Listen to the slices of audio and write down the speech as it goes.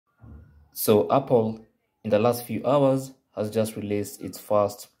So Apple in the last few hours has just released its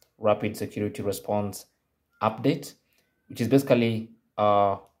first rapid security response update, which is basically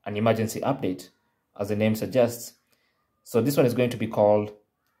an emergency update, as the name suggests. So this one is going to be called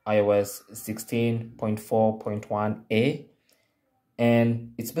iOS 16.4.1a,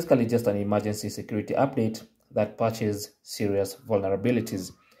 and it's basically just an emergency security update that patches serious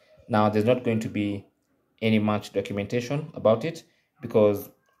vulnerabilities. Now, there's not going to be any much documentation about it because,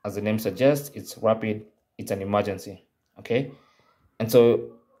 as the name suggests, it's rapid, it's an emergency. Okay, and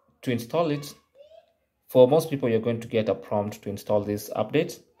so to install it, for most people, you're going to get a prompt to install this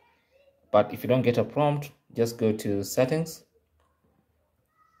update. But if you don't get a prompt, just go to settings,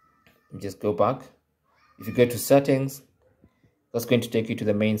 just go back. If you go to settings, that's going to take you to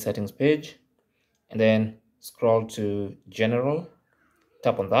the main settings page, and then scroll to general,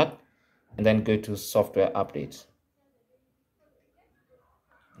 tap on that, and then go to software updates.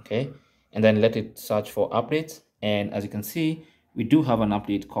 Okay, and then let it search for updates. And as you can see, we do have an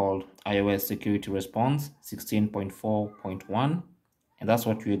update called iOS Security Response 16.4.1, and that's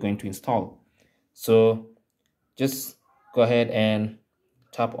what we're going to install. So just go ahead and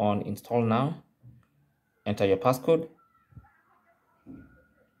tap on install now, enter your passcode,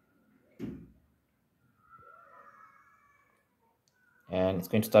 and it's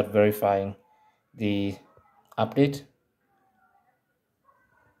going to start verifying the update.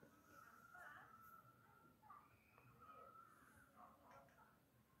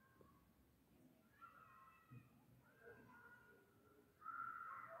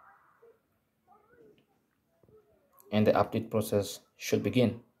 And the update process should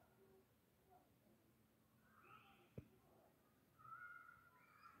begin.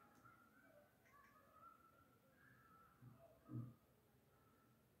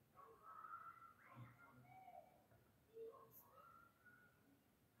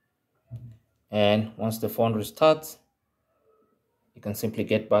 And once the phone restarts, you can simply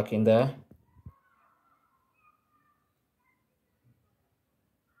get back in there.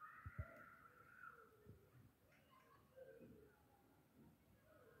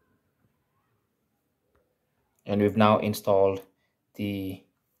 And we've now installed the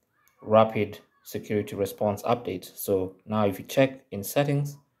rapid security response update. So now if you check in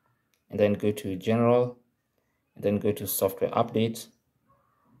settings and then go to general and then go to software update,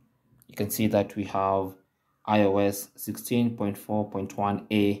 you can see that we have iOS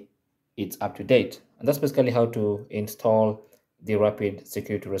 16.4.1a. It's up to date. And that's basically how to install the rapid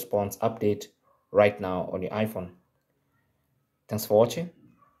security response update right now on your iPhone. Thanks for watching.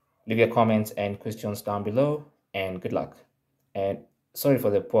 Leave your comments and questions down below, and good luck. And sorry for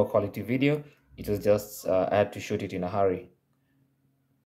the poor quality video. It was just I had to shoot it in a hurry.